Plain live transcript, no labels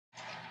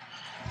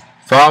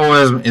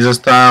Fauvism is a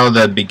style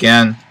that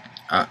began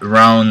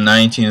around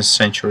 19th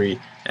century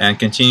and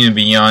continued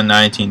beyond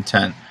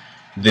 1910.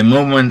 The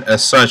movement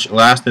as such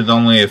lasted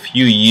only a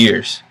few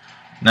years,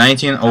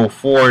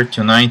 1904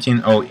 to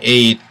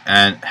 1908,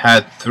 and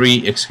had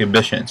 3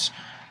 exhibitions.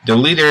 The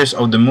leaders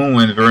of the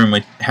movement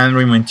were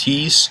Henri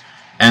Matisse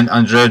and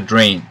André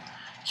Drain.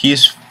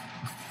 His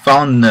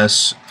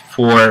fondness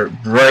for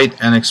bright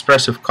and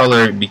expressive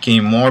color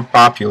became more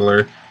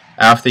popular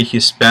after he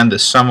spent the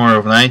summer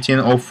of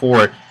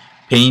 1904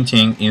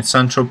 painting in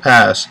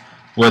Saint-Tropez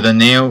with the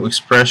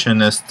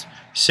neo-expressionists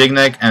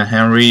Signac and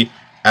Henri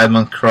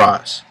Edmond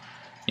Cross.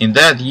 In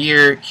that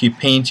year, he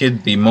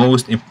painted the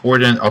most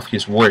important of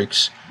his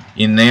works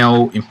in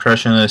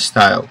neo-impressionist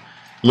style,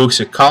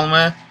 Luxe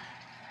Calme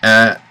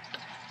et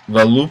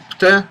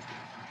Volupté.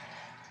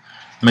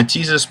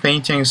 Matisse's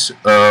paintings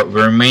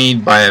were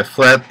made by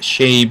flat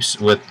shapes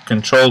with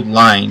controlled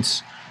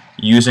lines,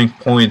 using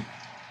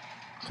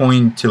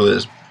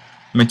pointillism.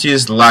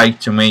 Matisse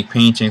liked to make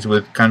paintings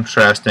with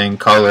contrasting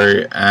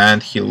color,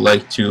 and he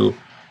liked to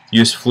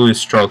use fluid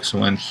strokes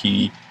when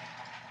he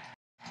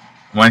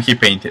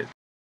painted.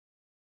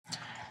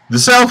 The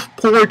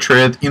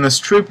self-portrait in a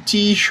striped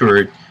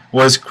t-shirt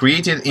was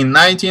created in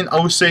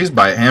 1906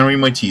 by Henri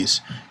Matisse.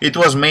 It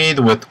was made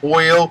with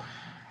oil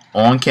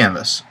on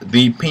canvas.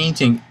 The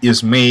painting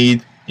is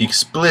made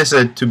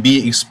explicit to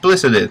be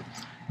explicited.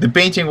 The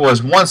painting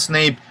was once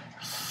named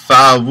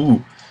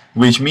Fauve,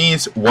 which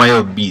means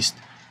wild beast.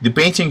 The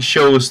painting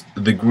shows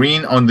the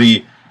green on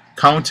the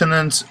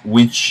countenance,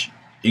 which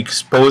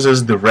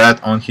exposes the red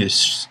on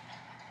his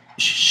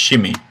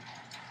shimmy.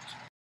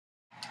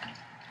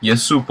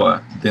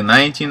 Yasupa, the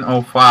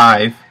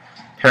 1905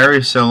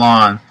 Paris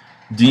Salon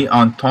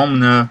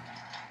d'Automne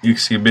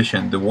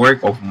exhibition, the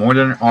work of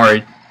modern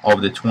art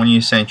of the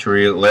 20th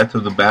century, led to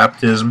the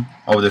baptism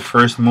of the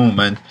first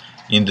movement.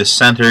 In the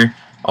center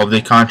of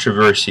the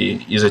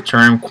controversy is a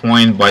term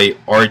coined by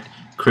art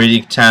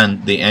critic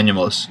Tan, the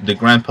animals. The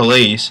Grand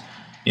Palais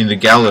in the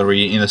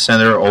gallery in the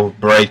center of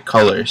bright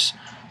colors,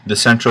 the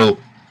central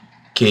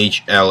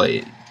cage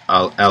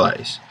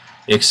allies,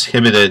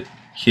 exhibited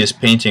his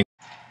painting.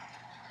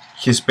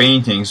 His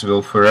paintings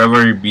will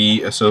forever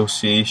be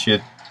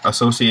associated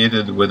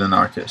with an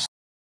artist.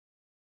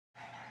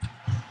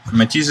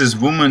 Matisse's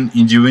woman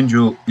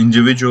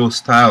individual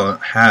style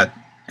had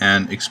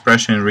an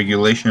expression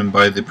regulation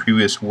by the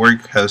previous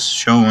work has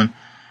shown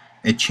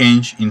a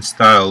change in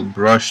style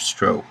brush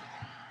stroke.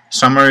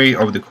 Summary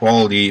of the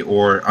quality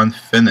or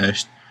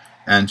unfinished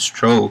and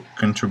stroke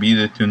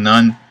contributed to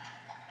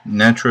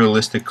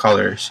non-naturalistic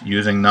colors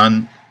using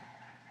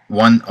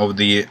one of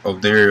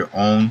their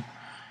own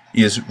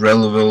is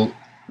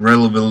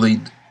relatively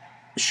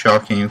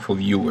shocking for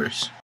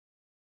viewers.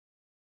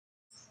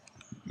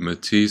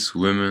 Matisse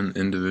women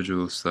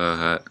individual style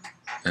hat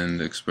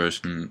and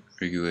expression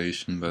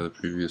regulation by the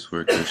previous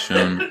work has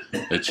shown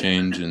a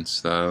change in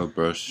style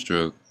brush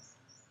stroke.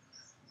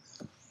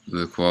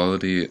 The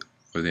quality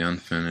or the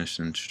unfinished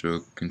and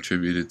stroke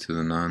contributed to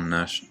the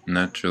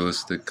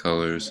non-naturalistic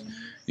colors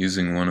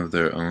using one of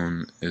their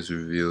own is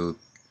revealed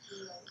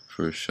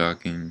for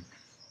shocking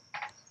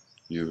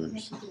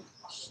viewers.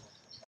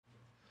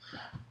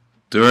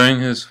 During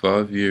his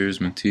 5 years,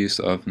 Matisse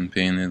often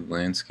painted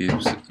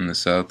landscapes in the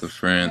south of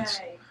France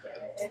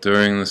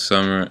during the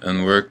summer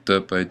and worked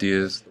up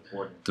ideas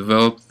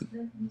developed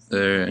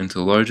there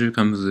into larger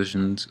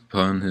compositions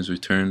upon his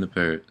return to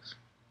Paris.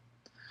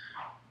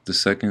 The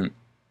second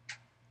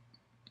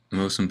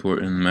most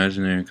important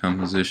imaginary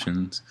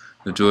compositions,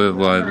 The Joy of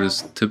Life,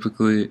 is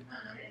typically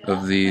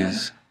of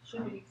these.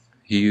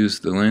 He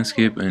used the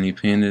landscape and he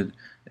painted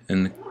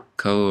in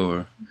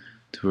color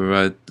to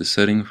provide the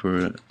setting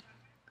for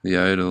the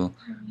idol,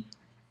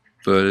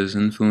 but is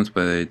influenced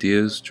by the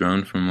ideas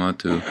drawn from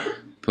Watteau,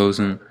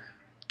 Posen,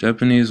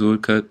 Japanese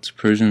woodcuts,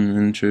 Persian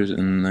miniatures,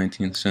 and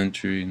 19th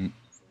century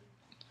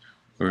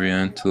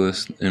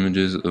Orientalist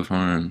images of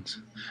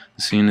harems.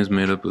 The scene is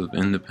made up of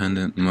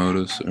independent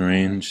motifs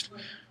arranged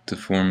to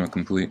form a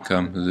complete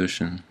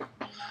composition.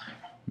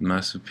 The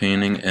massive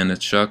painting and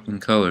its shocking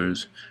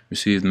colors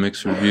received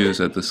mixed reviews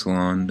at the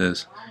Salon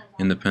des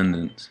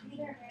Independents.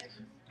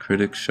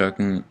 Critics'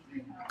 shocking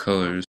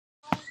colors,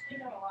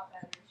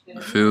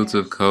 fields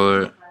of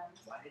color,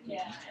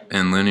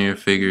 and linear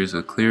figures,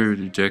 a clear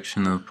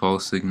rejection of Paul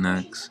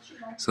Signac's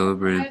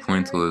celebrated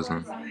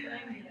pointillism.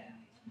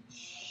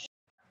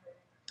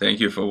 Thank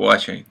you for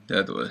watching.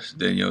 That was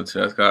Daniel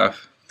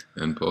Tvetkov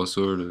and Paul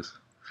Sordas.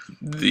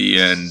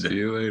 The end. See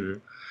you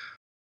later.